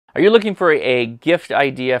Are you looking for a gift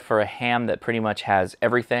idea for a ham that pretty much has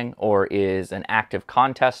everything, or is an active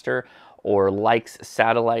contester, or likes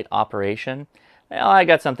satellite operation? Well, I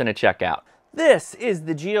got something to check out. This is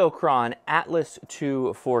the Geochron Atlas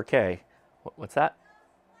 2 4K. What's that?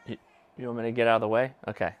 You want me to get out of the way?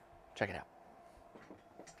 Okay, check it out.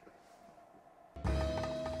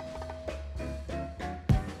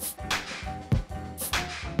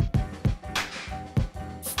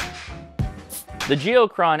 The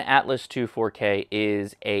Geochron Atlas 2 4K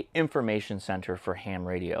is an information center for ham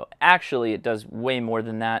radio. Actually, it does way more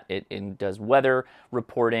than that. It does weather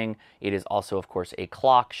reporting. It is also, of course, a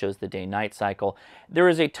clock, shows the day-night cycle. There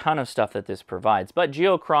is a ton of stuff that this provides, but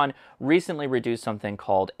Geochron recently reduced something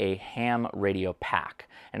called a ham radio pack,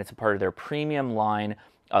 and it's a part of their premium line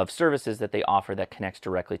of services that they offer that connects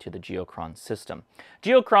directly to the Geochron system.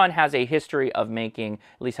 Geochron has a history of making,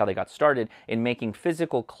 at least how they got started, in making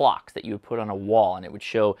physical clocks that you would put on a wall, and it would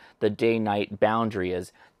show the day-night boundary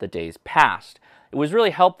as the days passed. It was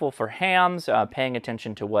really helpful for hams, paying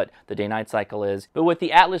attention to what the day-night cycle is. But with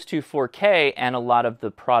the Atlas 2 4K and a lot of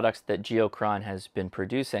the products that Geochron has been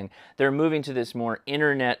producing, they're moving to this more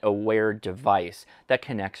internet-aware device that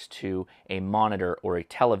connects to a monitor or a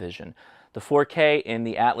television. The 4K in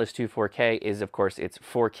the Atlas 2 4K is, of course, its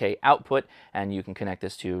 4K output, and you can connect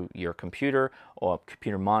this to your computer or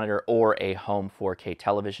computer monitor or a home 4K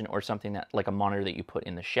television or something that, like a monitor that you put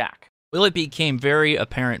in the shack. Well, it became very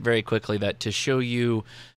apparent very quickly that to show you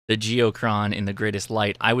the Geochron in the greatest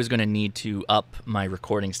light, I was going to need to up my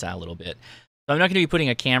recording style a little bit. So I'm not going to be putting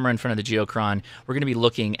a camera in front of the Geochron. We're going to be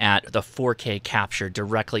looking at the 4K capture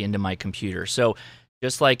directly into my computer. So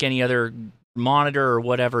just like any other monitor or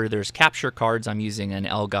whatever, there's capture cards. I'm using an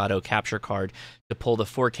Elgato capture card to pull the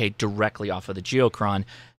 4K directly off of the Geochron,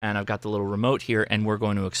 and I've got the little remote here, and we're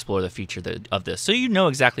going to explore the feature of this, so you know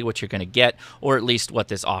exactly what you're going to get, or at least what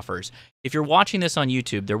this offers. If you're watching this on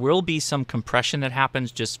YouTube, there will be some compression that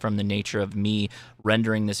happens just from the nature of me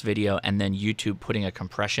rendering this video and then YouTube putting a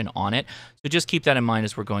compression on it. So just keep that in mind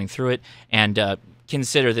as we're going through it, and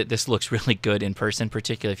consider that this looks really good in person,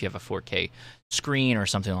 particularly if you have a 4K screen or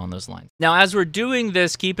something along those lines. Now, as we're doing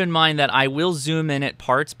this, keep in mind that I will zoom in at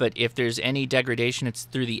parts, but if there's any degradation, it's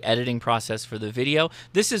through the editing process for the video.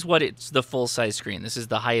 This is what it's the full-size screen. This is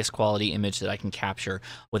the highest quality image that I can capture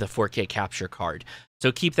with a 4K capture card.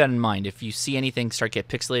 So keep that in mind. If you see anything start to get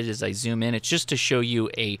pixelated as I zoom in, it's just to show you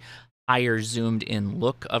a higher zoomed in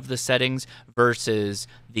look of the settings versus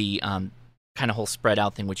the kind of whole spread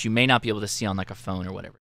out thing, which you may not be able to see on like a phone or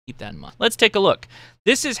whatever. Keep that in mind. Let's take a look.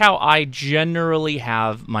 This is how I generally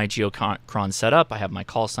have my Geochron set up. I have my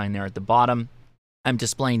call sign there at the bottom. I'm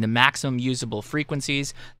displaying the maximum usable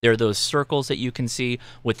frequencies. There are those circles that you can see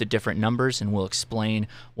with the different numbers, and we'll explain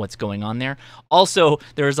what's going on there. Also,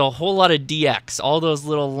 there's a whole lot of DX. All those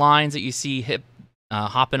little lines that you see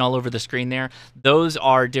hopping all over the screen there, those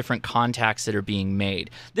are different contacts that are being made.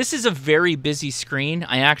 This is a very busy screen.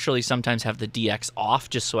 I actually sometimes have the DX off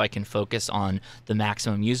just so I can focus on the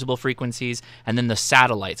maximum usable frequencies, and then the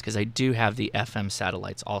satellites, because I do have the FM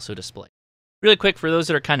satellites also displayed. Really quick, for those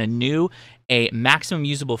that are kind of new, a maximum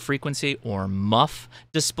usable frequency, or MUF,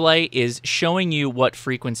 display is showing you what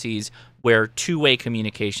frequencies where two-way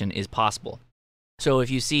communication is possible. So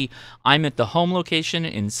if you see, I'm at the home location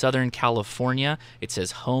in Southern California. It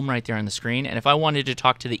says home right there on the screen. And if I wanted to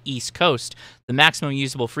talk to the East Coast, the maximum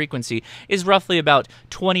usable frequency is roughly about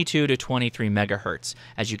 22 to 23 megahertz.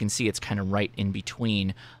 As you can see, it's kind of right in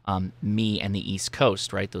between me and the East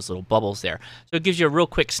Coast, right? Those little bubbles there. So it gives you a real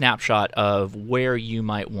quick snapshot of where you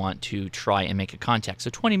might want to try and make a contact.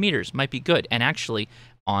 So 20 meters might be good, and actually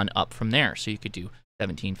on up from there. So you could do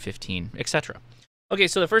 17, 15, etc. Okay,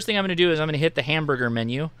 so the first thing I'm going to do is I'm going to hit the hamburger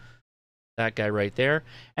menu, that guy right there.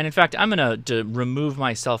 And in fact, I'm going to remove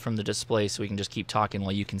myself from the display so we can just keep talking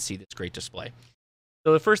while you can see this great display.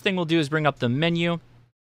 So the first thing we'll do is bring up the menu.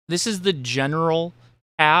 This is the General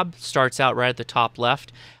tab, starts out right at the top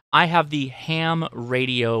left. I have the ham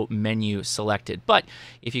radio menu selected, but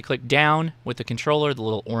if you click down with the controller, the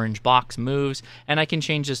little orange box moves, and I can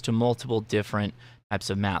change this to multiple different types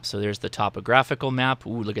of maps. So there's the topographical map.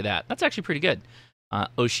 Ooh, look at that. That's actually pretty good.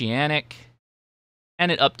 Oceanic,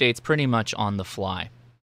 and it updates pretty much on the fly.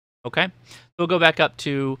 Okay, we'll go back up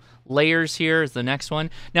to layers. Here is the next one.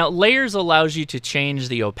 Now, layers allows you to change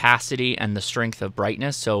the opacity and the strength of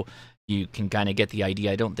brightness, so you can kind of get the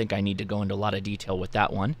idea. I don't think I need to go into a lot of detail with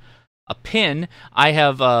that one. A pin, I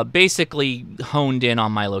have basically honed in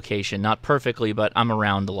on my location, not perfectly, but I'm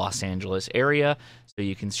around the Los Angeles area, so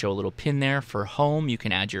you can show a little pin there for home. You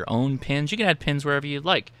can add your own pins. You can add pins wherever you'd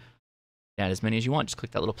like. add as many as you want. Just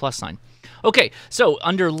click that little plus sign. Okay, so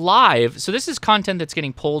under live, so this is content that's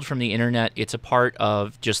getting pulled from the internet. It's a part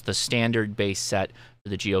of just the standard base set for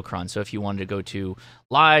the Geochron. So if you wanted to go to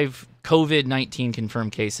live COVID-19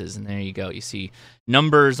 confirmed cases, and there you go. You see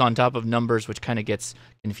numbers on top of numbers, which kind of gets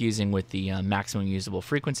confusing with the maximum usable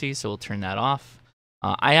frequency. So we'll turn that off.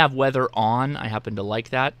 I have weather on. I happen to like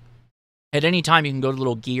that. At any time, you can go to the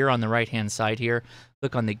little gear on the right-hand side here,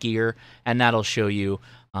 click on the gear, and that'll show you,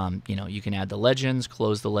 you can add the legends,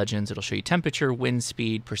 close the legends. It'll show you temperature, wind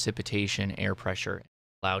speed, precipitation, air pressure,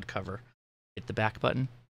 cloud cover. Hit the back button.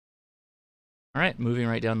 All right, moving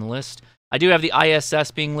right down the list. I do have the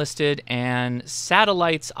ISS being listed, and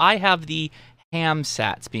satellites, I have the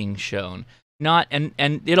Amsats being shown.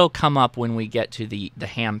 And it'll come up when we get to the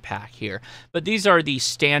ham pack here. But these are the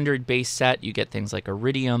standard base set. You get things like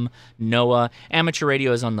Iridium, NOAA. Amateur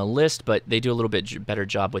radio is on the list, but they do a little bit better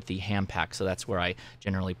job with the ham pack, so that's where I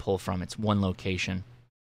generally pull from. It's one location.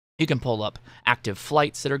 You can pull up active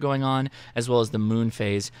flights that are going on, as well as the moon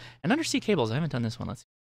phase. And undersea cables, I haven't done this one. Let's see.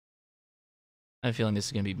 I have a feeling this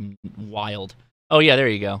is going to be wild. Oh, yeah, there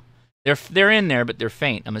you go. They're in there, but they're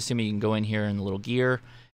faint. I'm assuming you can go in here in the little gear,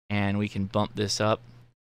 and we can bump this up.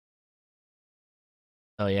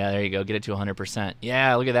 Oh, yeah, there you go. Get it to 100%.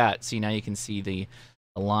 Yeah, look at that. See, now you can see the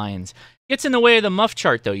lines. Gets in the way of the muff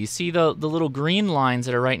chart, though. You see the little green lines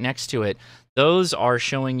that are right next to it. Those are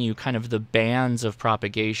showing you kind of the bands of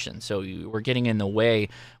propagation. So we're getting in the way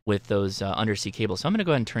with those undersea cables. So I'm going to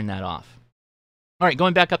go ahead and turn that off. All right,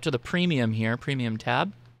 going back up to the premium here, premium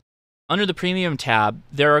tab. Under the premium tab,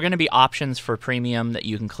 there are going to be options for premium that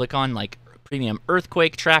you can click on, like Premium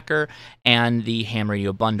Earthquake Tracker and the ham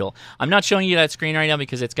radio bundle. I'm not showing you that screen right now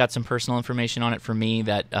because it's got some personal information on it for me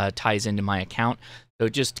that ties into my account. So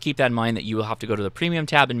just keep that in mind that you will have to go to the premium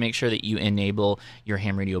tab and make sure that you enable your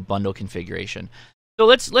ham radio bundle configuration. So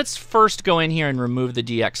let's first go in here and remove the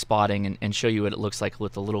DX spotting and show you what it looks like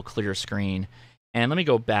with a little clear screen. And let me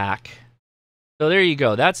go back. So there you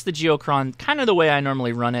go. That's the Geochron, kind of the way I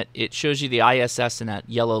normally run it. It shows you the ISS in that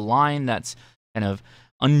yellow line that's kind of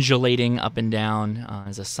undulating up and down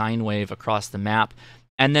as a sine wave across the map.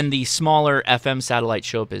 And then the smaller FM satellites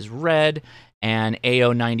show up as red, and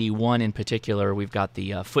AO91 in particular, we've got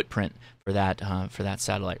the footprint for that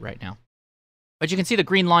satellite right now. But you can see the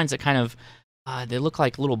green lines that kind of, they look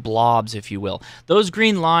like little blobs, if you will. Those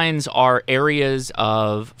green lines are areas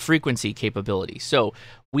of frequency capability. So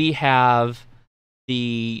we have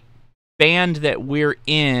the band that we're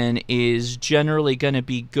in is generally going to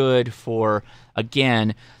be good for,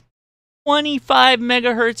 again, 25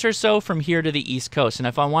 megahertz or so from here to the East Coast. And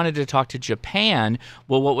if I wanted to talk to Japan,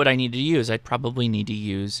 well, what would I need to use? I'd probably need to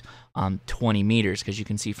use 20 meters, because you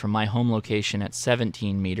can see from my home location at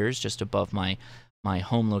 17 meters, just above my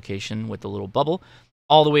home location with the little bubble,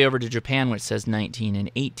 all the way over to Japan, which says 19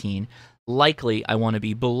 and 18. Likely, I want to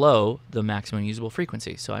be below the maximum usable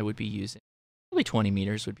frequency, so I would be using probably 20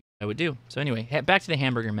 meters would be what I would do. So anyway, back to the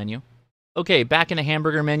hamburger menu. Okay, back in the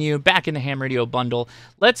hamburger menu, back in the ham radio bundle.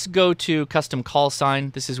 Let's go to custom call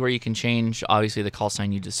sign. This is where you can change, obviously, the call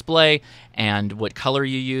sign you display and what color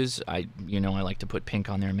you use. I like to put pink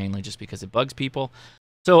on there mainly just because it bugs people.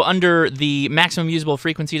 So under the maximum usable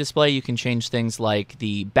frequency display, you can change things like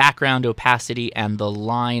the background opacity and the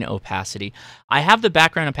line opacity. I have the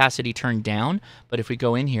background opacity turned down, but if we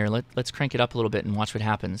go in here, let's crank it up a little bit and watch what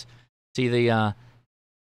happens. See the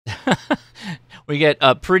we get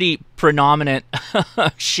a pretty predominant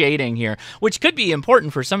shading here, which could be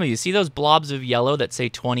important for some of you. See those blobs of yellow that say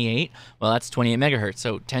 28? Well, that's 28 megahertz,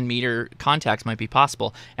 so 10-meter contacts might be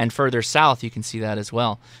possible. And further south, you can see that as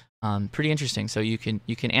well. Pretty interesting. So you can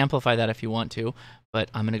amplify that if you want to, but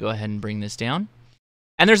I'm going to go ahead and bring this down.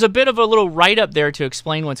 And there's a bit of a little write-up there to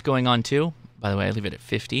explain what's going on too. By the way, I leave it at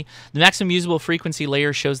 50. The maximum usable frequency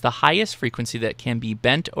layer shows the highest frequency that can be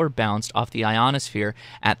bent or bounced off the ionosphere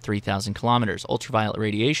at 3,000 kilometers. Ultraviolet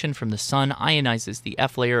radiation from the sun ionizes the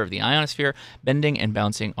F layer of the ionosphere, bending and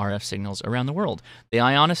bouncing RF signals around the world. The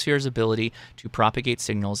ionosphere's ability to propagate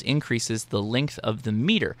signals increases the length of the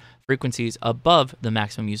meter. Frequencies above the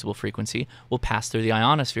maximum usable frequency will pass through the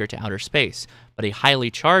ionosphere to outer space, but a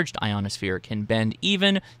highly charged ionosphere can bend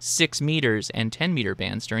even 6 meters and 10-meter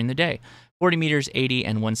bands during the day. 40 meters, 80,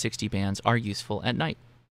 and 160 bands are useful at night.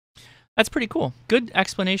 That's pretty cool. Good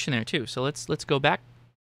explanation there, too. So let's go back.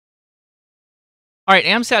 All right,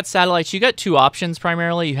 Amsat Satellites, you got two options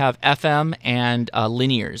primarily. You have FM and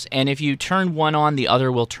linears. And if you turn one on, the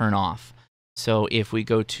other will turn off. So if we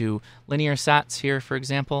go to linear sats here, for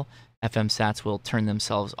example, FM sats will turn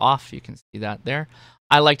themselves off. You can see that there.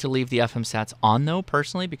 I like to leave the FM sats on, though,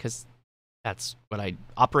 personally, because that's what I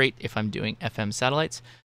operate if I'm doing FM satellites.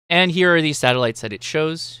 And here are the satellites that it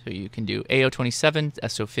shows. So you can do AO27,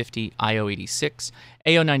 SO50, IO86,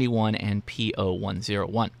 AO91, and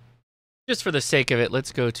PO101. Just for the sake of it,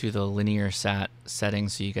 let's go to the linear sat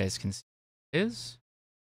settings so you guys can see what it is.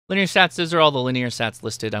 Linear sats, those are all the linear sats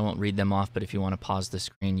listed. I won't read them off, but if you want to pause the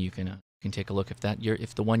screen, you can take a look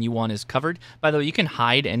if the one you want is covered. By the way, you can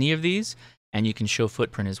hide any of these, and you can show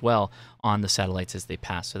footprint as well on the satellites as they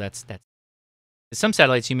pass. So that's some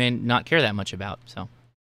satellites you may not care that much about. So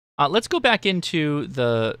let's go back into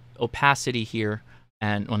the opacity here,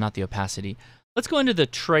 and well, not the opacity. Let's go into the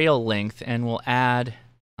trail length, and we'll add.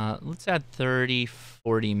 Let's add 30,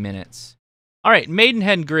 40 minutes. All right,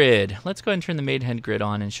 Maidenhead grid. Let's go ahead and turn the Maidenhead grid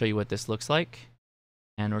on and show you what this looks like.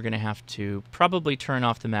 And we're going to have to probably turn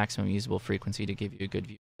off the maximum usable frequency to give you a good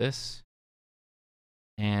view of this.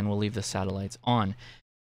 And we'll leave the satellites on.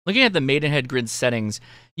 Looking at the Maidenhead grid settings,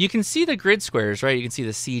 you can see the grid squares, right? You can see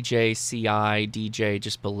the CJ, CI, DJ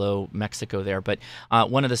just below Mexico there. But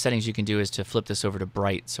one of the settings you can do is to flip this over to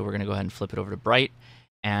bright. So we're going to go ahead and flip it over to bright.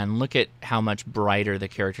 And look at how much brighter the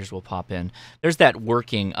characters will pop in. There's that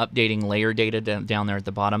working, updating layer data down there at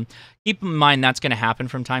the bottom. Keep in mind that's going to happen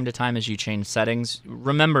from time to time as you change settings.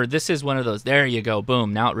 Remember, this is one of those, there you go,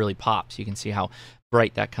 boom, now it really pops. You can see how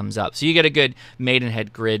bright that comes up. So you get a good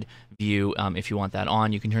Maidenhead grid view if you want that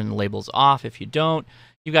on. You can turn the labels off if you don't.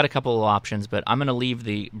 You've got a couple of options, but I'm going to leave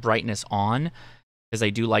the brightness on because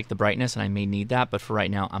I do like the brightness and I may need that, but for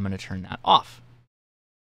right now, I'm going to turn that off.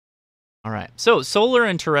 All right, so solar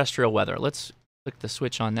and terrestrial weather. Let's click the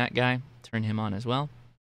switch on that guy, turn him on as well.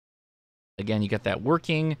 Again, you got that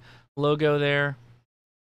working logo there.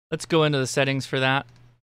 Let's go into the settings for that.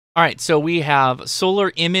 All right, so we have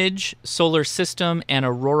solar image, solar system, and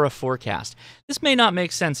aurora forecast. This may not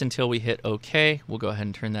make sense until we hit OK. We'll go ahead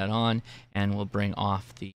and turn that on, and we'll bring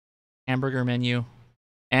off the hamburger menu.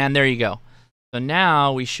 And there you go. So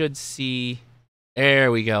now we should see...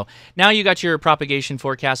 There we go. Now you got your propagation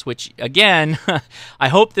forecast, which, again, I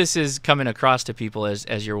hope this is coming across to people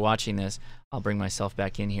as you're watching this. I'll bring myself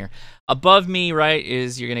back in here. Above me, right,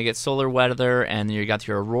 is you're going to get solar weather, and you got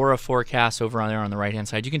your aurora forecast over on there on the right-hand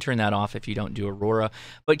side. You can turn that off if you don't do aurora.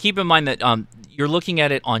 But keep in mind that you're looking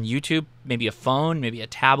at it on YouTube, maybe a phone, maybe a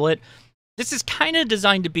tablet. This is kind of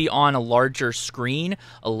designed to be on a larger screen,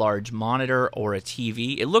 a large monitor, or a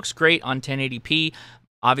TV. It looks great on 1080p.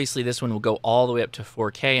 Obviously, this one will go all the way up to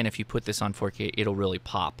 4K, and if you put this on 4K, it'll really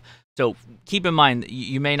pop. So keep in mind,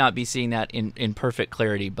 you may not be seeing that in perfect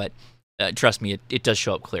clarity, but trust me, it does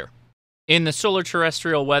show up clear. In the solar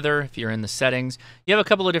terrestrial weather, if you're in the settings, you have a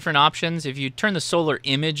couple of different options. If you turn the solar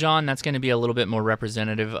image on, that's going to be a little bit more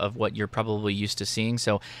representative of what you're probably used to seeing.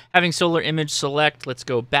 So having solar image select, let's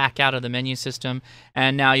go back out of the menu system,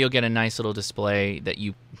 and now you'll get a nice little display that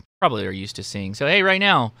you probably are used to seeing. So hey, right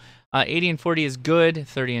now, 80 and 40 is good,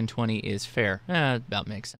 30 and 20 is fair. About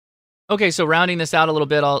makes sense. Okay, so rounding this out a little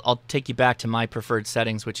bit, I'll take you back to my preferred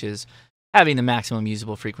settings, which is having the maximum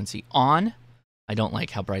usable frequency on. I don't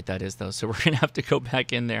like how bright that is, though, so we're going to have to go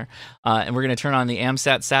back in there. And we're going to turn on the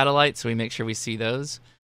Amsat Satellites so we make sure we see those.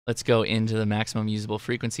 Let's go into the maximum usable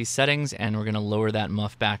frequency settings, and we're going to lower that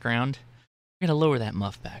muff background. We're going to lower that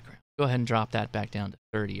muff background. Go ahead and drop that back down to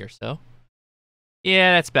 30 or so.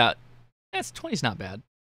 Yeah, that's 20's not bad.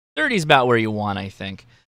 30 is about where you want, I think.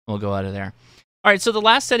 We'll go out of there. All right, so the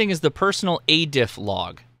last setting is the personal Adif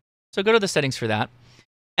log. So go to the settings for that.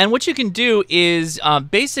 And what you can do is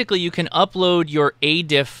basically you can upload your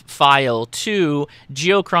Adif file to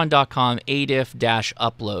geochron.com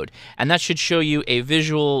Adif-upload. And that should show you a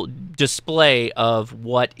visual display of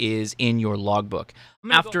what is in your logbook.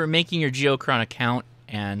 After making your Geochron account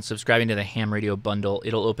and subscribing to the ham radio bundle,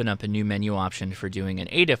 it'll open up a new menu option for doing an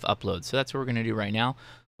Adif upload. So that's what we're going to do right now.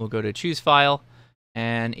 We'll go to choose file,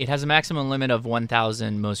 and it has a maximum limit of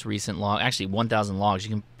 1,000 most recent log. Actually, 1,000 logs. You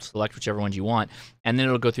can select whichever ones you want, and then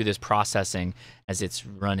it'll go through this processing as it's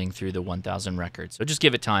running through the 1,000 records. So just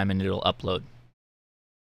give it time, and it'll upload.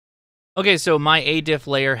 Okay, so my Adif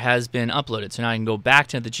layer has been uploaded. So now I can go back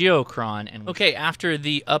to the Geochron. And okay, after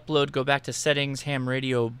the upload, go back to settings, ham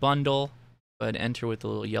radio bundle. Go ahead and enter with the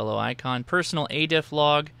little yellow icon. Personal Adif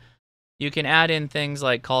log. You can add in things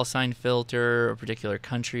like call sign filter, a particular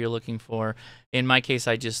country you're looking for. In my case,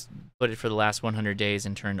 I just put it for the last 100 days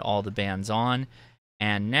and turned all the bands on.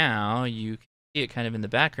 And now you can see it kind of in the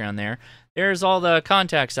background there. There's all the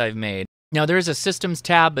contacts I've made. Now, there is a systems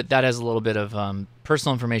tab, but that has a little bit of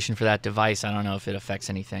personal information for that device. I don't know if it affects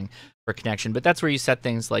anything for connection, but that's where you set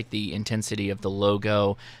things like the intensity of the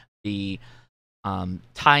logo, the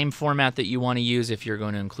time format that you want to use if you're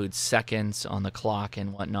going to include seconds on the clock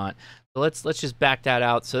and whatnot. So let's just back that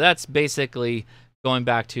out. So that's basically going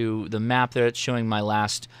back to the map there, it's showing my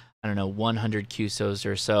last, I don't know, 100 QSOs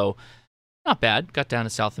or so. Not bad. Got down to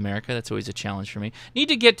South America. That's always a challenge for me. Need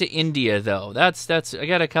to get to India though. That's I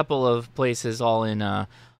got a couple of places all in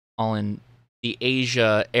the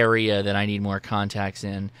Asia area that I need more contacts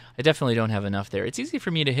in. I definitely don't have enough there. It's easy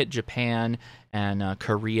for me to hit Japan and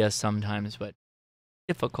Korea sometimes, but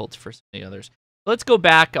difficult for some of the others. Let's go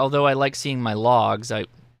back. Although I like seeing my logs, it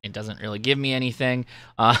doesn't really give me anything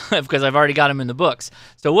because I've already got them in the books.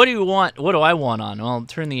 So what do you want? What do I want on? Well, I'll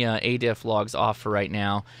turn the Adif logs off for right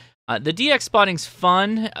now. The DX spotting's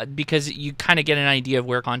fun because you kind of get an idea of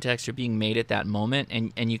where contacts are being made at that moment,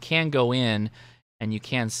 and you can go in and you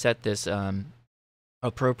can set this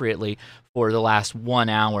appropriately for the last 1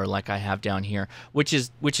 hour, like I have down here, which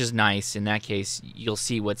is nice. In that case, you'll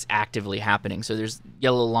see what's actively happening. So there's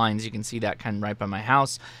yellow lines. You can see that kind of right by my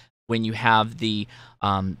house. When you have the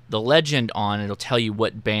legend on, it'll tell you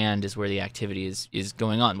what band is where the activity is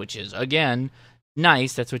going on, which is again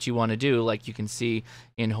nice. That's what you want to do. Like you can see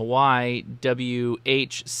in Hawaii,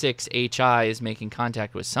 WH6HI is making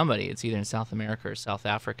contact with somebody. It's either in South America or South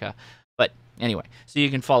Africa. But anyway, so you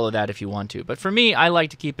can follow that if you want to. But for me, I like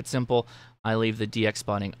to keep it simple. I leave the DX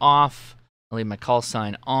spotting off. I leave my call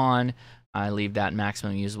sign on. I leave that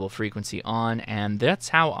maximum usable frequency on. And that's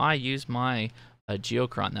how I use my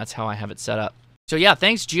Geochron. That's how I have it set up. So yeah,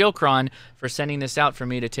 thanks Geochron for sending this out for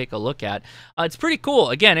me to take a look at. It's pretty cool.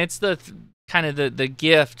 Again, it's the kind of the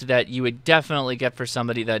gift that you would definitely get for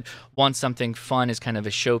somebody that wants something fun as kind of a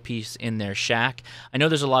showpiece in their shack. I know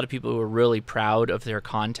there's a lot of people who are really proud of their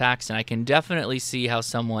contacts, and I can definitely see how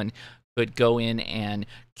someone could go in and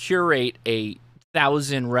curate a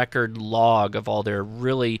 1,000 record log of all their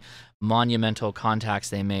really monumental contacts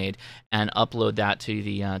they made and upload that to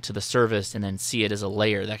the service and then see it as a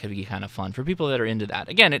layer. That could be kind of fun for people that are into that.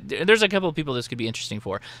 Again, there's a couple of people this could be interesting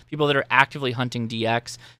for. People that are actively hunting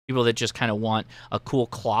DX, people that just kind of want a cool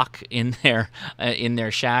clock in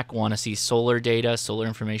their shack, want to see solar data, solar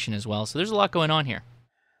information as well. So there's a lot going on here.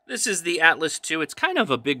 This is the Atlas II. It's kind of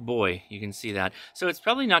a big boy. You can see that. So it's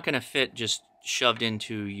probably not going to fit just shoved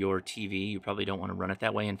into your TV. You probably don't want to run it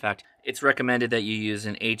that way. In fact, it's recommended that you use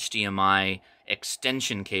an HDMI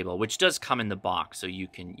extension cable, which does come in the box, so you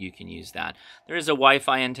can use that. There is a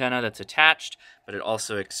Wi-Fi antenna that's attached, but it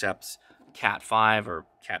also accepts Cat 5 or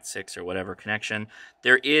Cat 6 or whatever connection.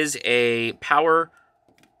 There is a power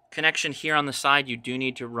connection here on the side. You do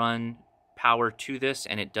need to run power to this,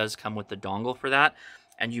 and it does come with the dongle for that.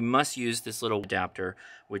 And you must use this little adapter,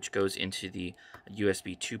 which goes into the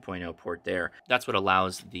USB 2.0 port there. That's what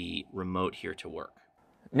allows the remote here to work.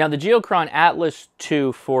 Now, the Geochron Atlas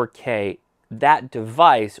II 4K, that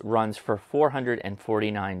device runs for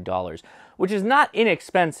 $449, which is not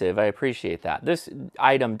inexpensive. I appreciate that. This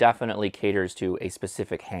item definitely caters to a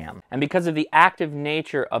specific ham. And because of the active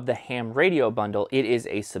nature of the ham radio bundle, it is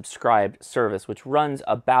a subscribed service, which runs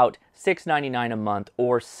about $6.99 a month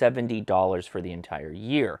or $70 for the entire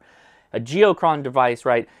year. A Geochron device,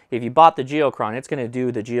 right, if you bought the Geochron, it's going to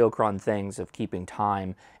do the Geochron things of keeping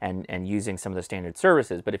time and using some of the standard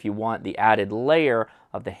services. But if you want the added layer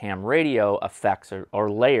of the ham radio effects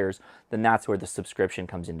or layers, then that's where the subscription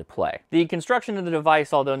comes into play. The construction of the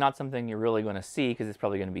device, although not something you're really going to see because it's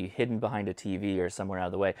probably going to be hidden behind a TV or somewhere out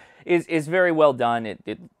of the way, is very well done.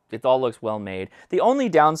 It all looks well made. The only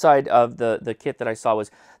downside of the kit that I saw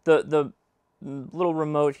was the little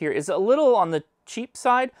remote here is a little on the cheap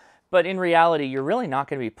side. But in reality, you're really not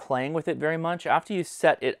going to be playing with it very much. After you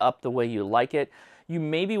set it up the way you like it, you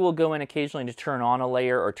maybe will go in occasionally to turn on a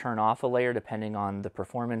layer or turn off a layer depending on the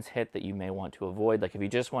performance hit that you may want to avoid. Like if you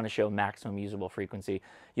just want to show maximum usable frequency,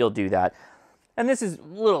 you'll do that. And this is a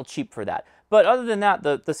little cheap for that. But other than that,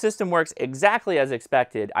 the system works exactly as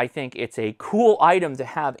expected. I think it's a cool item to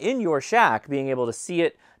have in your shack, being able to see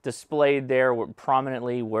it displayed there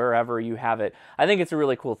prominently wherever you have it. I think it's a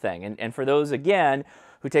really cool thing. And for those, again,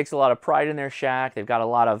 who takes a lot of pride in their shack, they've got a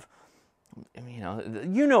lot of,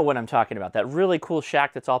 you know what I'm talking about, that really cool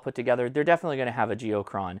shack that's all put together, they're definitely going to have a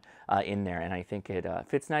Geochron in there, and I think it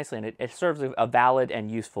fits nicely, and it serves a valid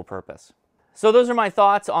and useful purpose. So those are my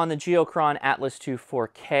thoughts on the Geochron Atlas II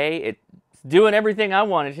 4K. It's doing everything I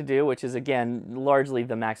wanted to do, which is, again, largely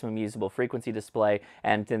the maximum usable frequency display,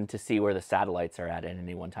 and then to see where the satellites are at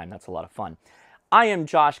any one time. That's a lot of fun. I am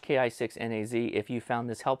Josh, KI6NAZ. If you found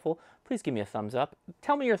this helpful, please give me a thumbs up.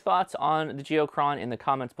 Tell me your thoughts on the Geochron in the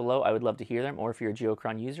comments below. I would love to hear them. Or if you're a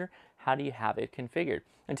Geochron user, how do you have it configured?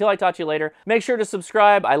 Until I talk to you later, make sure to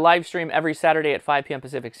subscribe. I live stream every Saturday at 5 p.m.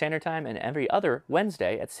 Pacific Standard Time and every other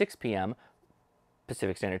Wednesday at 6 p.m.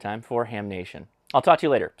 Pacific Standard Time for Ham Nation. I'll talk to you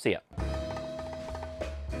later. See ya.